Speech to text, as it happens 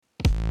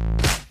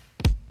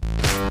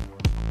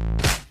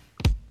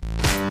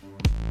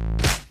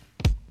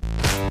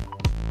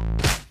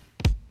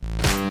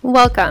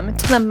Welcome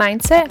to the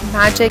Mindset,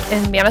 Magic,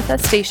 and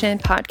Manifestation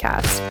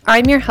podcast.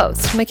 I'm your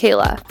host,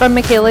 Michaela from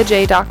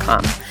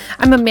MichaelaJ.com.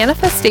 I'm a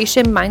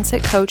manifestation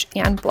mindset coach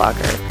and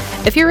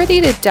blogger. If you're ready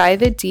to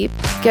dive in deep,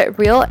 get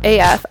real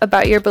AF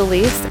about your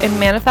beliefs, and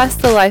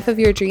manifest the life of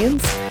your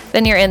dreams,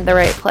 then you're in the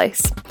right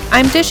place.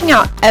 I'm dishing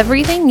out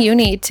everything you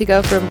need to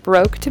go from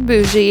broke to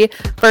bougie,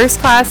 first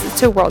class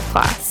to world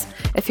class.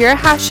 If your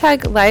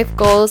 #life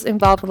goals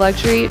involve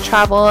luxury,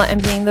 travel,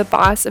 and being the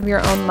boss of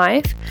your own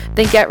life,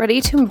 then get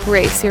ready to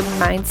embrace your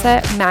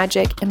mindset,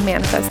 magic, and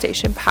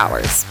manifestation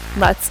powers.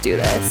 Let's do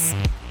this.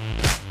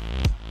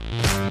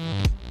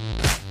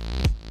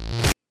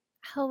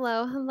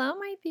 Hello,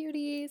 my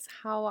beauties.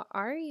 How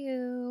are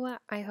you?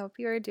 I hope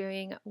you are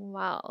doing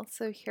well.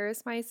 So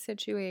here's my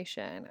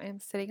situation. I'm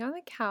sitting on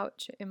the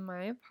couch in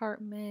my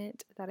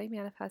apartment that I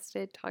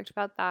manifested, talked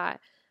about that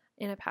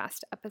in a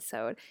past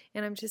episode,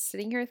 and I'm just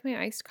sitting here with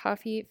my iced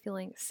coffee,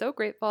 feeling so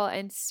grateful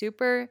and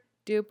super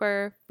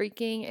duper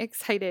freaking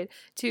excited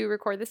to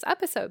record this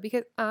episode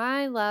because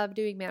I love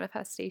doing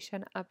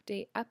manifestation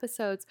update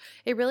episodes.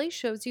 It really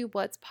shows you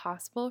what's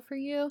possible for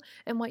you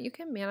and what you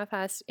can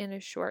manifest in a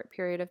short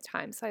period of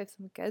time. So I have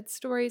some good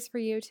stories for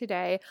you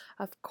today.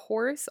 Of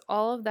course,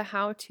 all of the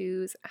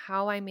how-tos,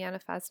 how I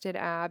manifested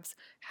abs,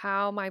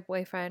 how my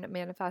boyfriend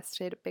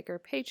manifested bigger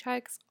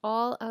paychecks,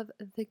 all of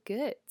the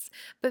goods.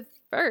 But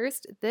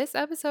first, this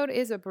episode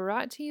is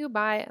brought to you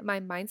by my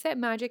Mindset,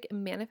 Magic,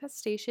 and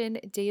Manifestation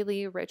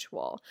Daily Ritual.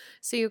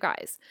 So you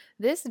guys,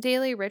 this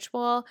daily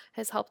ritual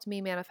has helped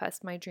me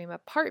manifest my dream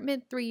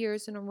apartment 3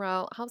 years in a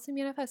row, helps me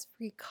manifest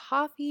free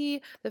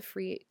coffee, the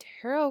free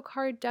tarot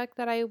card deck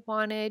that I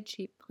wanted,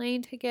 cheap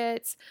plane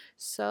tickets,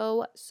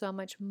 so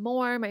much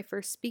more. My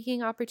first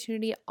speaking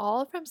opportunity,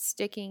 all from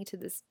sticking to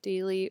this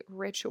daily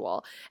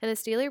ritual. And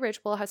this daily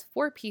ritual has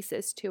 4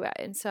 pieces to it.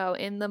 And so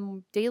in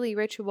the daily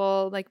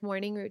ritual, like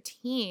morning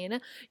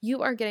routine,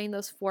 you are getting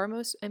those 4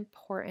 most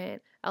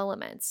important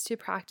elements to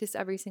practice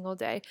every single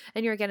day.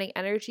 And you're getting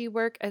energy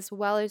work as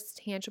well as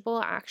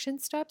tangible action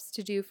steps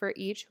to do for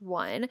each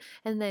one.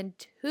 And then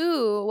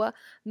 2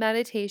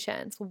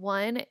 meditations.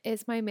 One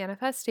is my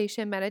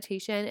manifestation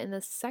meditation. And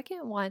the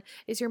second one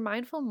is your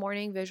mindful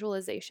morning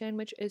visualization,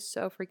 which is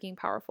so freaking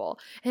powerful.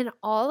 And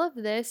all of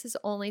this is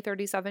only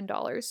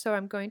 $37. So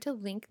I'm going to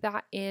link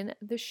that in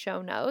the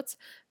show notes.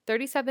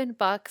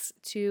 $37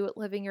 to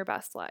living your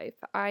best life.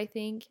 I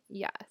think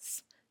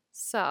yes.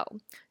 So,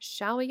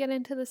 shall we get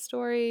into the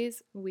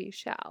stories? We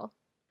shall.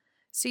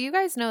 So you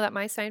guys know that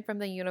my sign from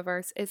the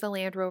universe is a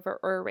Land Rover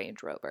or a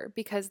Range Rover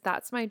because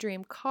that's my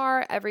dream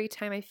car. Every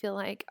time I feel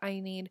like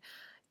I need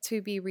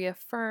to be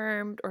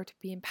reaffirmed or to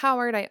be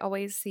empowered, I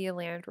always see a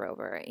Land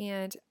Rover.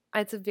 And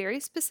it's very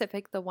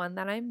specific, the one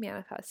that I'm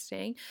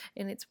manifesting,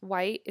 and it's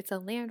white. It's a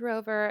Land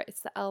Rover.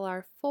 It's the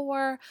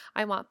LR4.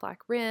 I want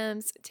black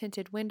rims,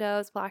 tinted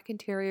windows, black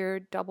interior,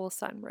 double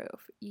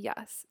sunroof.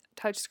 Yes,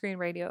 touchscreen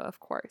radio, of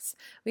course.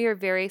 We are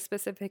very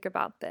specific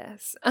about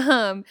this.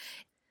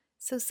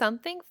 So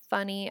something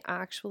funny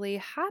actually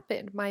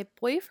happened. My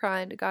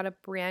boyfriend got a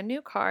brand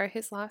new car.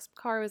 His last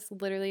car was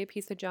literally a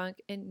piece of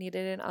junk and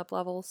needed an up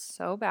level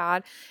so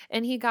bad.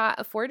 And he got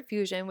a Ford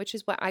Fusion, which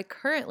is what I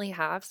currently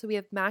have. So we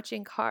have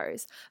matching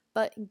cars.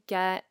 But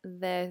get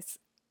this,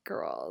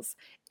 girls.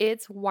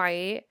 It's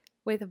white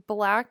with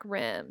black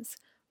rims,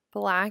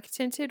 black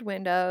tinted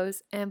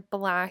windows, and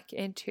black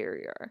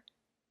interior.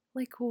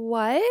 Like,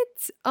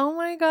 what? Oh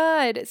my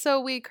God. So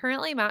we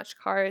currently match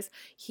cars.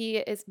 He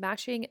is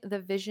matching the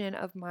vision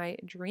of my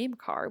dream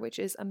car, which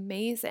is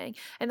amazing.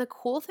 And the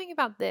cool thing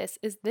about this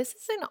is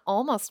an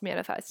almost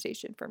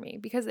manifestation for me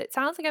because it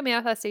sounds like a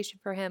manifestation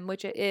for him,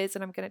 which it is,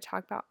 and I'm going to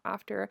talk about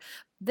after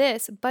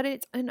this, but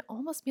it's an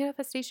almost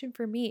manifestation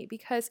for me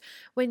because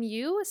when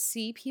you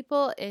see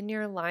people in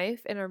your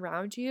life and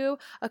around you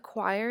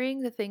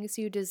acquiring the things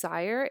you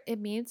desire, it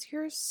means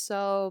you're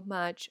so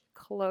much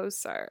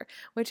closer,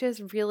 which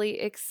is really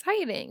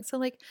exciting. So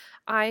like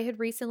I had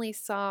recently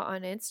saw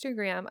on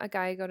Instagram a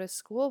guy I go to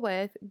school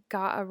with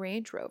got a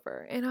Range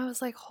Rover, and I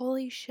was like,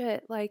 holy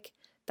shit, like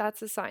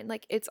that's a sign,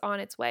 like it's on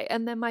its way.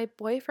 And then my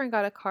boyfriend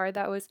got a car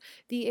that was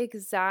the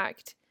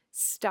exact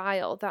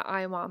style that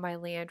I want my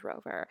Land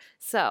Rover.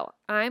 So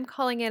I'm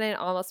calling it an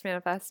almost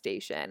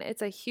manifestation.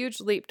 It's a huge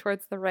leap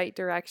towards the right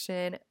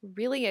direction.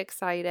 Really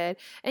excited.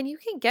 And you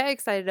can get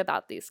excited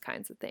about these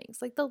kinds of things,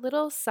 like the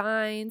little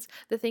signs,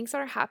 the things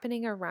that are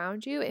happening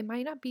around you. It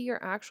might not be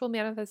your actual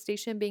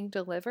manifestation being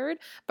delivered,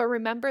 but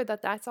remember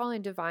that that's all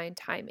in divine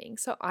timing.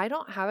 So I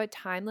don't have a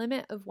time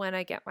limit of when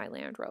I get my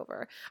Land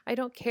Rover. I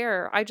don't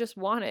care. I just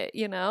want it,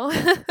 you know?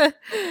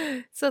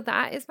 So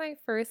that is my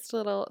first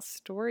little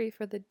story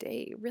for the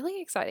day. Really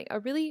exciting. A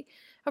really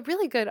a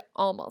really good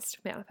almost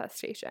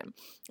manifestation.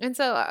 And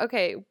so,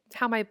 okay,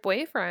 how my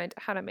boyfriend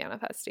had a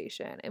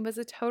manifestation, it was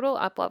a total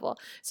up level.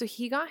 So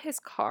he got his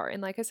car,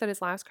 and like I said,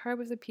 his last car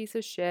was a piece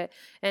of shit.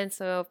 And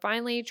so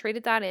finally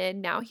traded that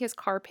in. Now he has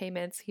car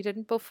payments he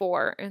didn't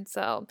before. And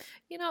so,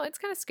 it's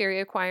kind of scary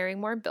acquiring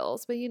more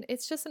bills, but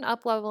it's just an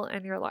up level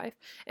in your life.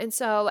 And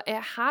so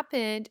it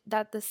happened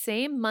that the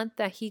same month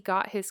that he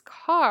got his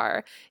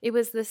car, it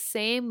was the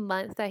same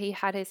month that he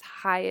had his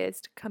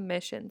highest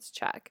commissions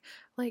check.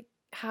 Like,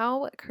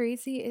 how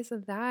crazy is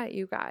that,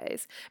 you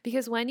guys?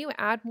 Because when you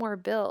add more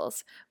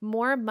bills,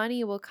 more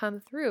money will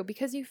come through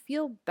because you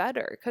feel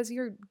better, because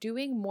you're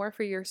doing more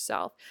for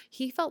yourself.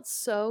 He felt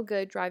so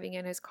good driving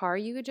in his car.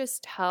 You could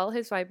just tell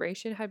his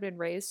vibration had been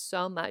raised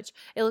so much.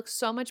 It looks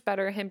so much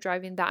better him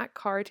driving that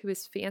car to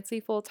his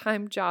fancy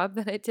full-time job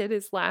than it did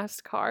his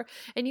last car.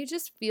 And you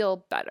just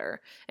feel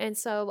better. And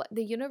so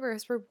the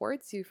universe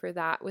rewards you for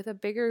that with a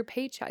bigger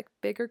paycheck,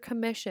 bigger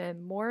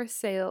commission, more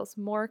sales,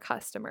 more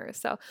customers.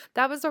 So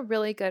that was a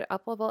really good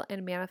up level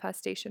and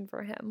manifestation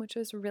for him, which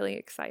was really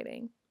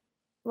exciting.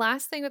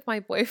 Last thing with my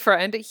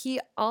boyfriend, he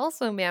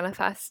also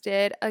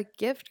manifested a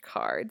gift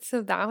card.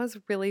 So that was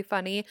really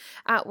funny.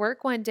 At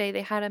work one day,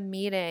 they had a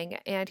meeting,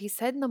 and he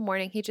said in the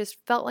morning he just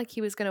felt like he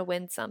was going to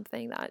win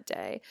something that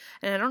day.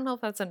 And I don't know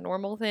if that's a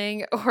normal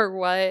thing or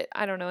what.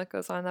 I don't know what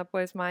goes on in that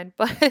boy's mind.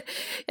 But,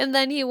 and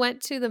then he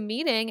went to the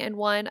meeting and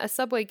won a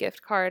Subway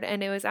gift card.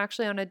 And it was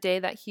actually on a day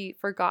that he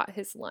forgot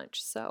his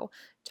lunch. So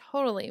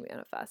totally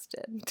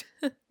manifested.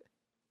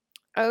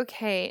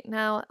 Okay,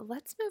 now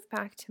let's move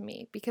back to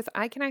me because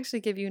I can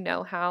actually give you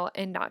know how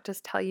and not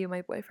just tell you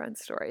my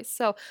boyfriend's stories.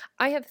 So,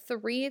 I have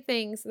three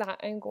things that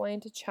I'm going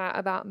to chat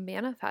about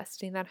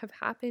manifesting that have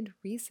happened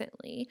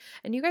recently.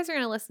 And you guys are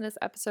going to listen to this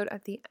episode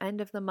at the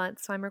end of the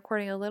month. So, I'm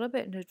recording a little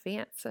bit in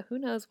advance. So, who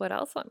knows what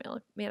else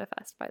I'll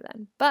manifest by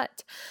then.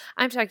 But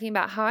I'm talking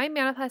about how I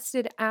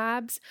manifested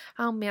abs,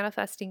 how I'm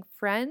manifesting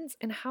friends,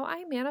 and how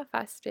I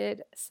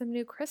manifested some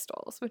new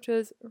crystals, which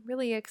was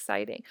really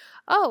exciting.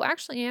 Oh,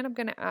 actually, and I'm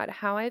going to add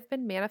how I've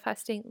been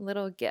manifesting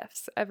little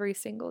gifts every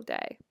single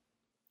day.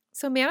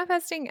 So,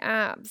 manifesting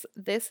abs,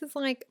 this is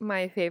like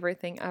my favorite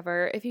thing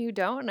ever. If you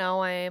don't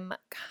know, I'm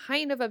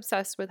kind of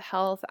obsessed with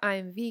health.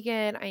 I'm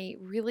vegan, I eat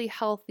really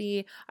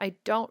healthy. I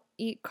don't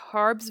eat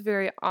carbs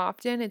very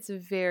often. It's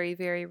very,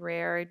 very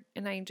rare,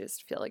 and I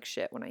just feel like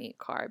shit when I eat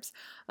carbs.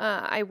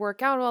 I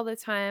work out all the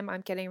time.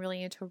 I'm getting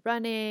really into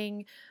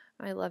running.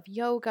 I love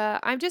yoga.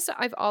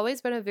 I've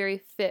always been a very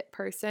fit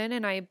person,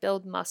 and I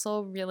build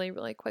muscle really,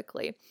 really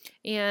quickly.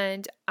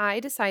 And I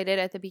decided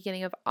at the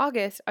beginning of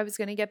August I was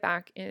going to get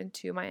back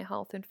into my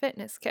health and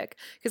fitness kick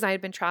because I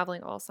had been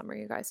traveling all summer,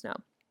 you guys know.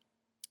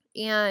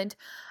 And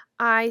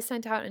I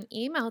sent out an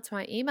email to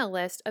my email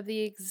list of the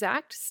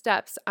exact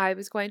steps I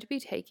was going to be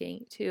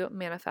taking to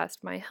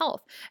manifest my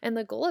health. And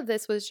the goal of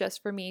this was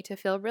just for me to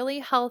feel really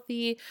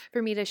healthy,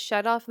 for me to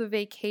shed off the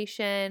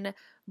vacation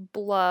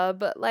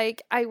blub.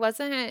 Like I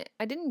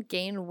didn't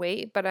gain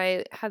weight, but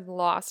I had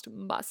lost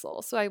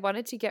muscle. So I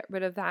wanted to get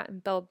rid of that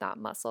and build that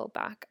muscle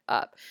back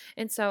up.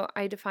 And so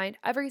I defined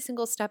every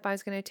single step I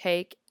was going to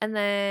take and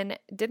then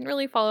didn't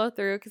really follow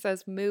through because I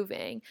was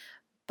moving.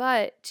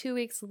 But 2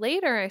 weeks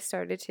later, I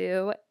started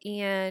to,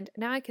 and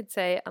now I could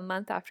say a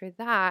month after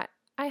that,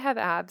 I have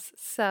abs.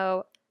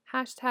 So,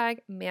 hashtag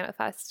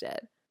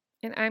manifested.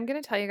 And I'm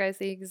going to tell you guys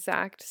the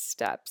exact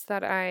steps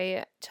that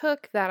I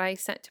took that I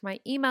sent to my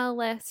email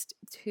list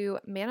to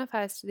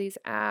manifest these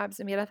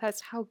abs and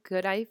manifest how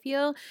good I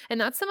feel.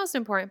 And that's the most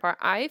important part.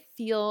 I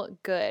feel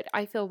good.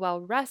 I feel well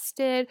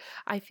rested.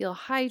 I feel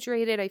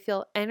hydrated. I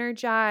feel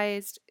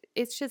energized.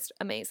 It's just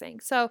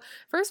amazing. So,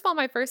 first of all,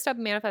 my first step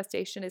of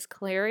manifestation is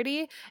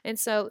clarity. And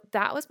so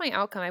that was my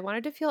outcome. I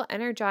wanted to feel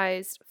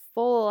energized,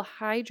 full,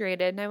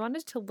 hydrated, and I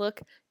wanted to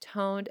look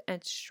toned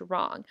and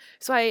strong.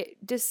 So I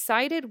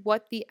decided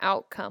what the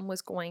outcome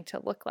was going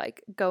to look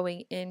like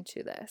going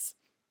into this.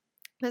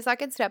 The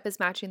second step is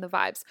matching the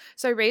vibes.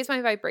 So I raised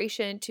my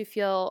vibration to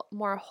feel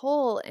more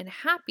whole and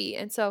happy.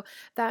 And so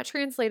that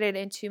translated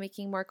into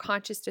making more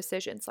conscious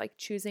decisions like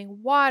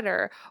choosing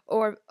water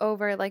or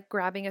over like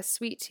grabbing a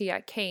sweet tea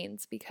at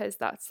Cane's because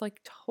that's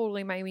like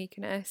totally my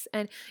weakness,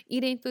 and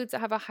eating foods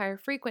that have a higher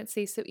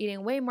frequency. So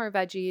eating way more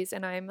veggies,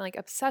 and I'm like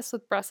obsessed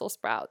with Brussels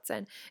sprouts.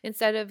 And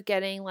instead of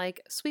getting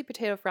like sweet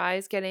potato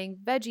fries, getting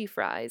veggie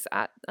fries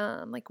at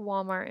like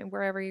Walmart and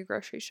wherever you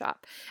grocery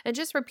shop, and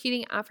just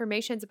repeating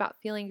affirmations about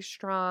feeling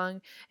strong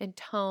and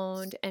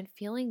toned and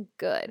feeling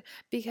good,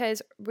 because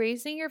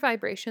raising your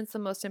vibration is the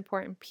most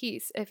important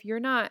piece. If you're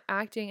not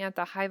acting at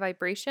the high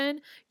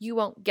vibration, you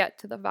won't get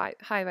to the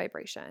high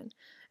vibration.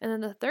 And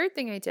then the third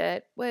thing I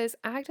did was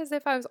act as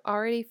if I was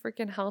already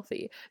freaking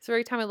healthy. So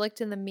every time I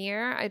looked in the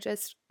mirror, I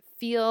just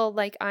feel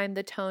like I'm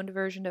the toned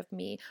version of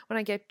me. When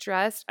I get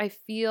dressed, I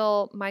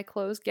feel my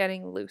clothes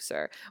getting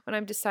looser. When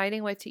I'm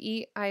deciding what to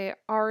eat, I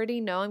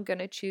already know I'm going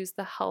to choose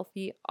the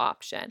healthy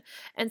option.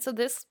 And so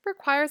this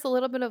requires a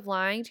little bit of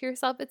lying to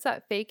yourself. It's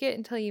that fake it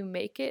until you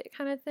make it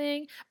kind of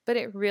thing, but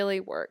it really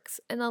works.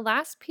 And the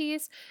last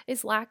piece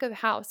is lack of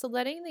how. So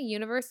letting the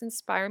universe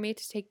inspire me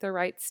to take the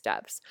right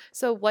steps.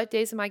 So what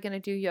days am I going to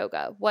do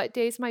yoga? What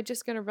days am I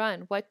just going to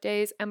run? What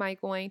days am I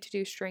going to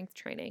do strength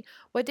training?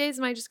 What days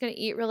am I just going to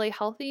eat really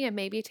healthy and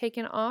maybe take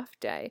an off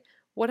day?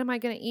 What am I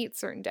going to eat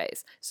certain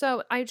days?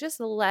 So I just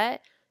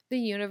let the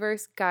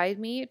universe guide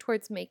me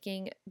towards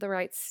making the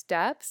right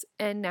steps.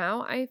 And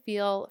now I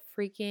feel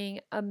freaking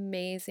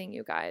amazing,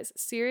 you guys.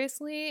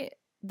 Seriously,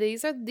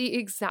 these are the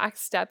exact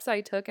steps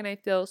I took, and I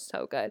feel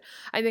so good.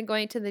 I've been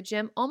going to the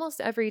gym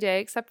almost every day,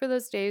 except for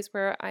those days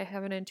where I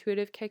have an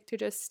intuitive kick to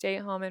just stay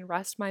home and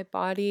rest my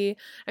body.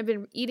 I've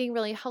been eating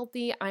really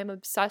healthy. I'm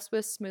obsessed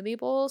with smoothie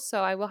bowls.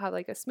 So I will have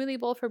like a smoothie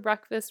bowl for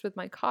breakfast with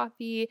my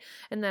coffee,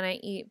 and then I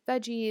eat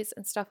veggies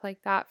and stuff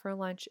like that for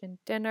lunch and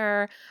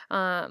dinner.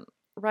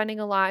 Running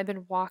a lot. I've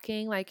been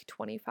walking like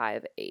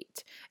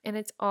 25/8, and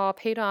it's all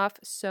paid off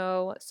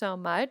so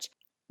much.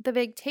 The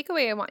big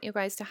takeaway I want you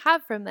guys to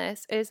have from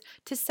this is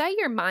to set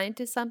your mind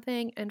to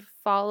something and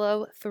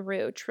follow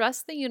through.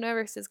 Trust the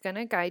universe is going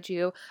to guide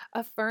you.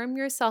 Affirm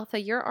yourself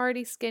that you're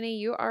already skinny,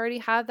 you already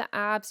have the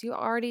abs, you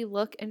already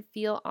look and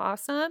feel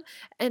awesome,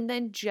 and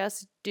then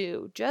just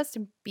do. Just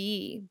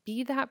be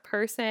that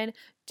person.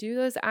 Do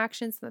those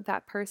actions that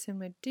that person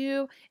would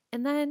do,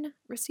 and then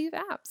receive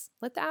abs.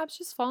 Let the abs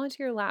just fall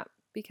into your lap,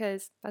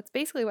 because that's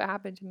basically what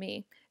happened to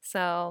me.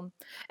 So,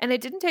 and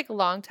it didn't take a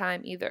long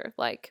time either.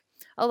 Like,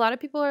 a lot of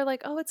people are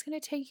like, oh, it's going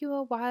to take you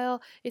a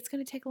while. It's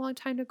going to take a long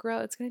time to grow.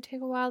 It's going to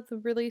take a while to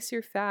release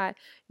your fat.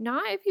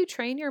 Not if you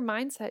train your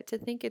mindset to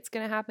think it's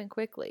going to happen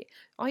quickly.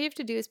 All you have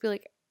to do is be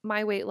like,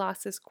 my weight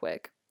loss is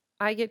quick.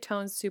 I get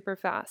toned super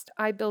fast.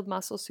 I build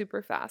muscle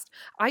super fast.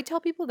 I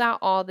tell people that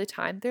all the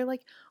time. They're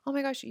like, oh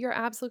my gosh, your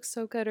abs look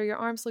so good, or your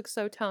arms look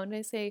so toned. And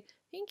I say,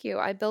 thank you.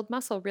 I build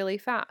muscle really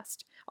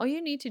fast. All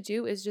you need to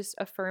do is just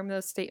affirm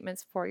those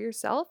statements for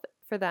yourself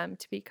for them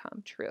to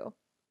become true.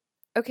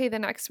 Okay, the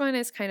next one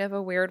is kind of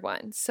a weird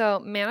one. So,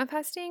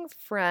 manifesting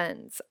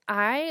friends.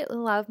 I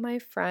love my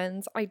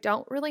friends. I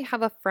don't really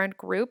have a friend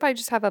group. I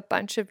just have a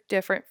bunch of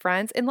different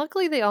friends, and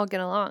luckily they all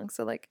get along.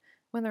 So, like,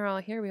 when they're all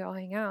here, we all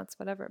hang out, it's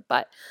whatever.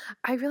 But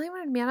I really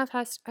want to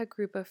manifest a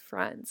group of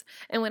friends.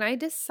 And when I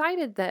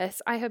decided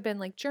this, I have been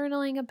like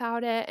journaling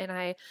about it, and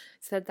I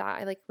said that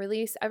I like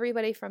release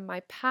everybody from my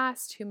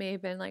past who may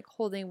have been like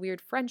holding weird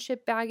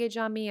friendship baggage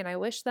on me, and I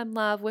wish them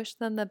love, wish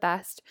them the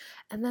best.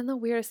 And then the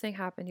weirdest thing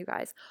happened, you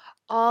guys.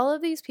 All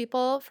of these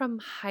people from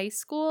high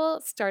school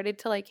started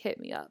to like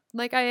hit me up.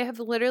 Like, I have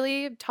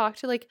literally talked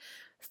to like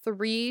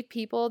three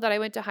people that I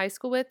went to high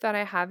school with that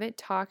I haven't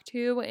talked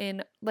to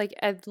in like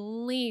at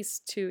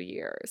least 2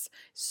 years.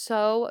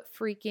 So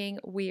freaking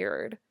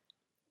weird.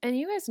 And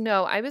you guys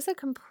know I was a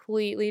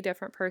completely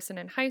different person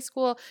in high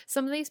school.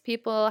 Some of these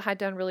people had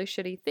done really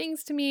shitty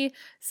things to me.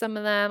 Some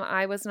of them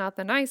I was not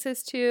the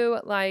nicest to.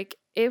 Like,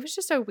 it was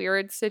just a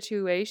weird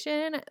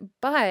situation,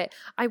 but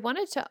I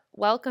wanted to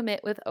welcome it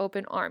with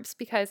open arms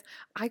because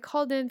I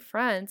called in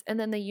friends, and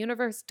then the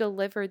universe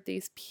delivered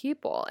these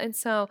people. And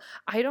so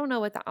I don't know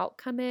what the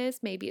outcome is.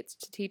 Maybe it's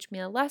to teach me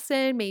a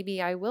lesson.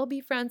 Maybe I will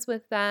be friends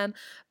with them,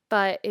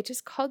 but it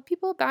just called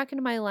people back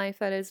into my life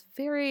that is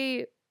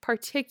very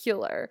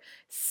particular.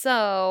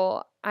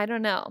 So I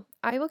don't know.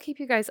 I will keep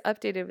you guys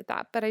updated with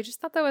that. But I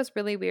just thought that was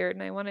really weird.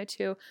 And I wanted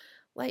to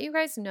let you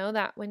guys know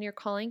that when you're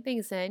calling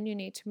things in, you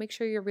need to make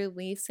sure you're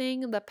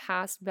releasing the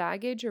past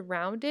baggage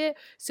around it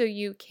so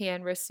you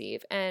can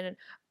receive. And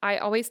I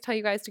always tell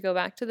you guys to go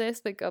back to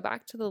this, but go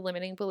back to the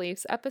limiting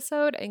beliefs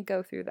episode and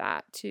go through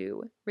that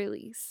to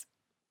release.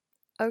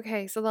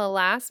 Okay, so the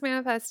last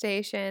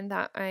manifestation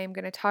that I'm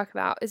going to talk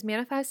about is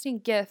manifesting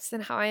gifts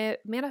and how I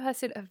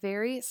manifested a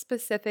very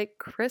specific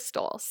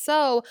crystal.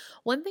 So,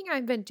 one thing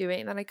I've been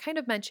doing that I kind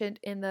of mentioned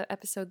in the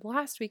episode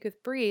last week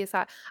with Bree is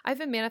that I've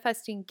been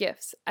manifesting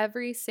gifts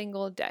every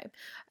single day.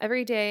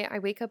 Every day, I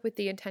wake up with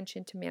the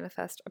intention to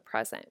manifest a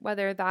present,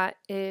 whether that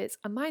is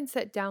a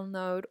mindset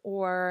download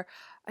or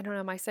I don't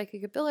know, my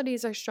psychic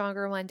abilities are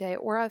stronger one day,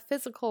 or a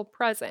physical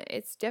present.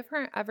 It's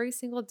different every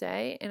single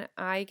day, and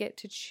I get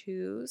to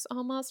choose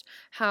almost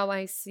how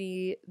I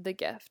see the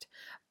gift.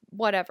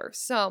 Whatever.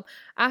 So,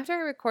 after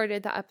I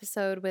recorded the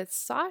episode with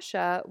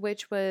Sasha,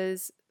 which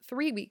was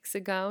 3 weeks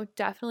ago,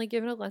 definitely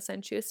give it a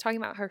listen. She was talking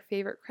about her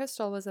favorite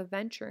crystal was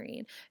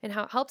aventurine and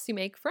how it helps you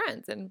make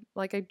friends. And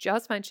like I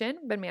just mentioned,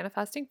 been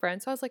manifesting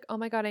friends. So I was like, oh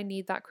my God, I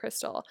need that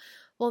crystal.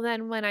 Well,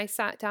 then when I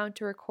sat down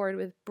to record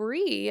with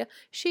Bree,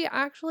 she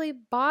actually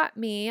bought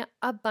me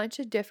a bunch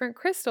of different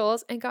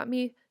crystals and got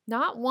me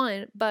not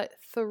one, but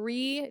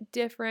three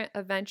different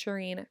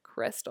aventurine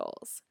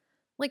crystals.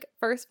 Like,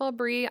 first of all,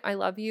 Bree, I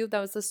love you.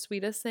 That was the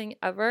sweetest thing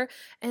ever.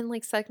 And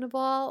like, second of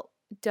all,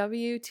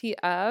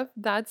 WTF?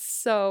 That's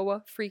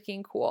so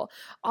freaking cool.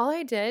 All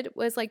I did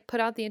was like put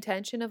out the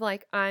intention of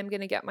like I'm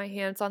going to get my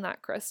hands on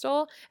that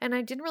crystal, and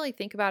I didn't really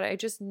think about it. I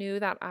just knew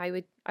that I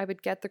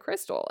would get the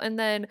crystal. And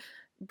then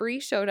Bree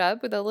showed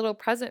up with a little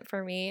present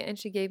for me, and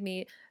she gave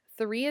me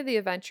three of the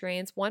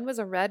aventurines. One was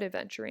a red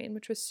aventurine,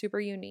 which was super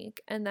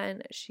unique, and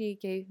then she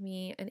gave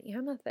me an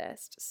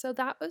amethyst. So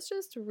that was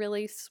just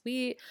really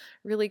sweet,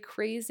 really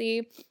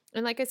crazy.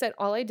 And like I said,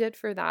 all I did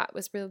for that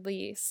was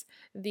release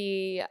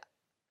the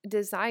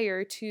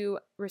desire to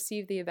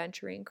receive the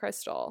aventurine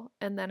crystal,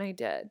 and then I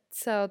did.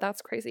 So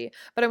that's crazy.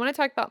 But I want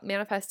to talk about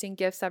manifesting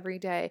gifts every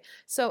day.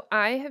 So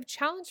I have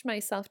challenged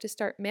myself to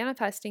start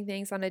manifesting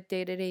things on a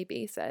day-to-day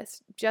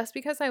basis, just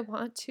because I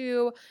want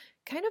to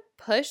kind of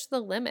push the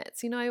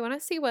limits. I want to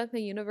see what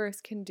the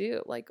universe can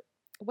do. Like,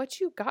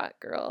 what you got,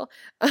 girl?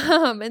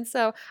 And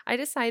so I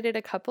decided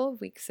a couple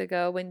of weeks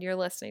ago, when you're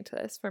listening to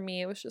this, for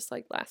me, it was just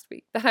like last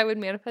week, that I would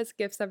manifest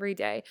gifts every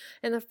day.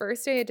 And the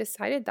first day I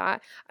decided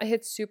that, I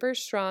had super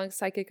strong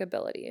psychic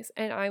abilities,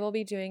 and I will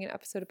be doing an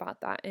episode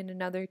about that in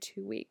another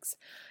 2 weeks.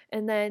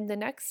 And then the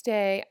next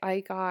day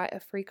I got a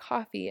free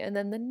coffee, and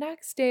then the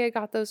next day I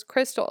got those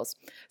crystals.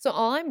 So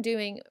all I'm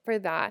doing for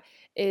that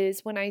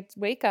is when I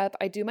wake up,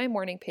 I do my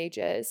morning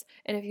pages.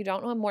 And if you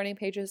don't know what morning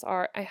pages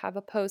are, I have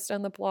a post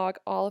on the blog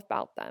all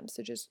about them.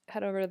 So just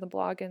head over to the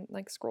blog and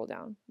like scroll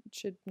down. It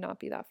should not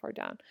be that far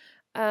down.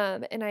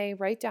 And I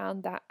write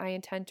down that I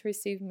intend to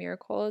receive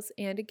miracles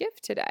and a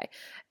gift today,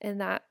 and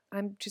that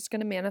I'm just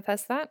going to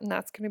manifest that, and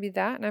that's going to be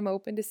that. And I'm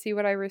open to see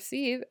what I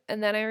receive,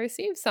 and then I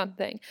receive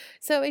something.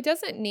 So it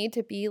doesn't need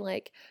to be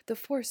like the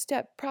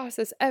 4-step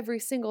process every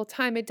single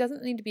time. It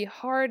doesn't need to be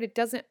hard. It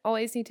doesn't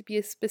always need to be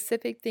a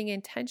specific thing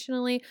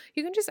intentionally.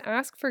 You can just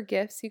ask for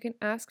gifts. You can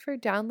ask for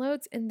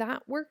downloads, and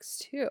that works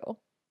too.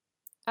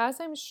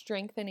 As I'm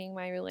strengthening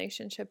my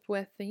relationship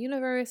with the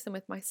universe and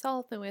with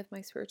myself and with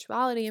my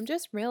spirituality, I'm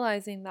just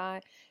realizing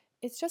that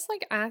it's just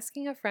like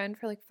asking a friend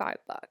for like $5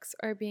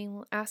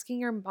 or asking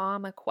your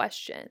mom a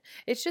question.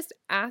 It's just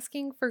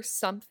asking for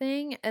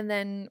something and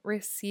then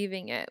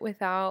receiving it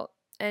without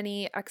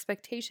any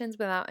expectations,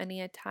 without any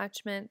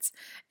attachments.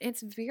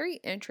 It's very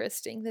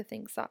interesting, the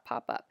things that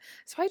pop up.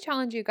 So I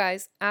challenge you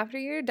guys, after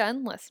you're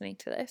done listening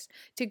to this,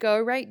 to go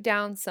write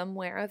down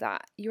somewhere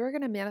that you're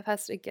going to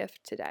manifest a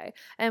gift today.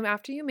 And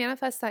after you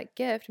manifest that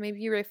gift,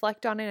 maybe you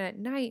reflect on it at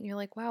night and you're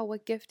like, wow,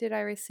 what gift did I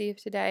receive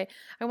today?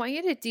 I want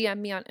you to DM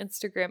me on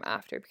Instagram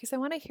after, because I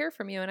want to hear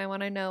from you and I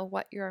want to know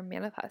what you're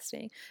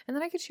manifesting. And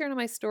then I could share it on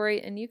my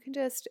story, and you can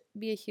just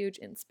be a huge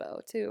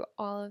inspo to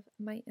all of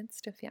my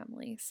Insta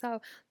family. So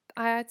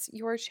that's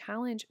your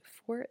challenge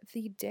for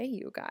the day,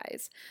 you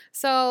guys.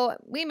 So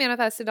we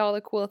manifested all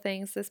the cool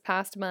things this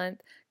past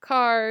month: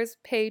 cars,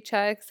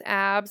 paychecks,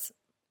 abs,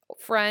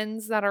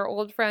 friends that are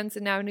old friends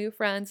and now new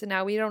friends, and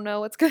now we don't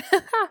know what's going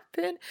to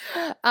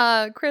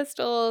happen,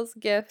 crystals,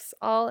 gifts,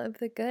 all of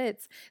the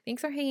goods.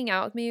 Thanks for hanging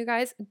out with me, you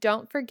guys.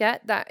 Don't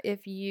forget that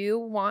if you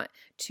want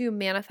to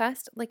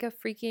manifest like a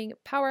freaking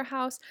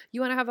powerhouse, you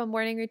want to have a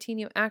morning routine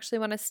you actually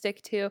want to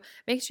stick to,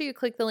 make sure you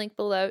click the link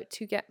below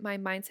to get my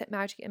mindset,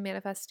 magic, and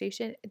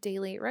manifestation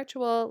daily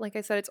ritual. Like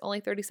I said, it's only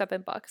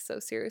 $37, so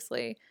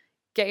seriously,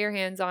 get your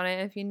hands on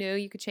it. If you knew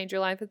you could change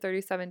your life with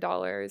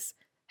 $37,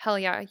 hell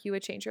yeah, you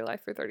would change your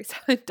life for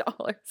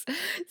 $37.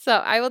 So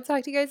I will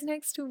talk to you guys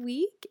next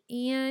week,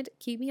 and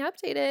keep me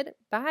updated.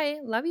 Bye.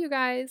 Love you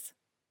guys.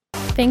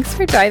 Thanks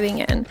for diving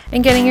in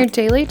and getting your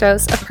daily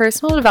dose of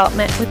personal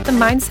development with the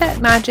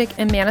Mindset, Magic,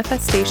 and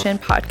Manifestation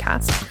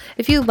podcast.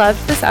 If you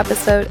loved this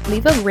episode,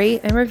 leave a rate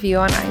and review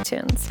on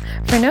iTunes.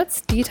 For notes,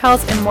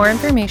 details, and more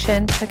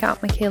information, check out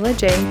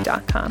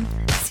michaelaj.com.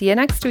 See you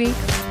next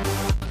week.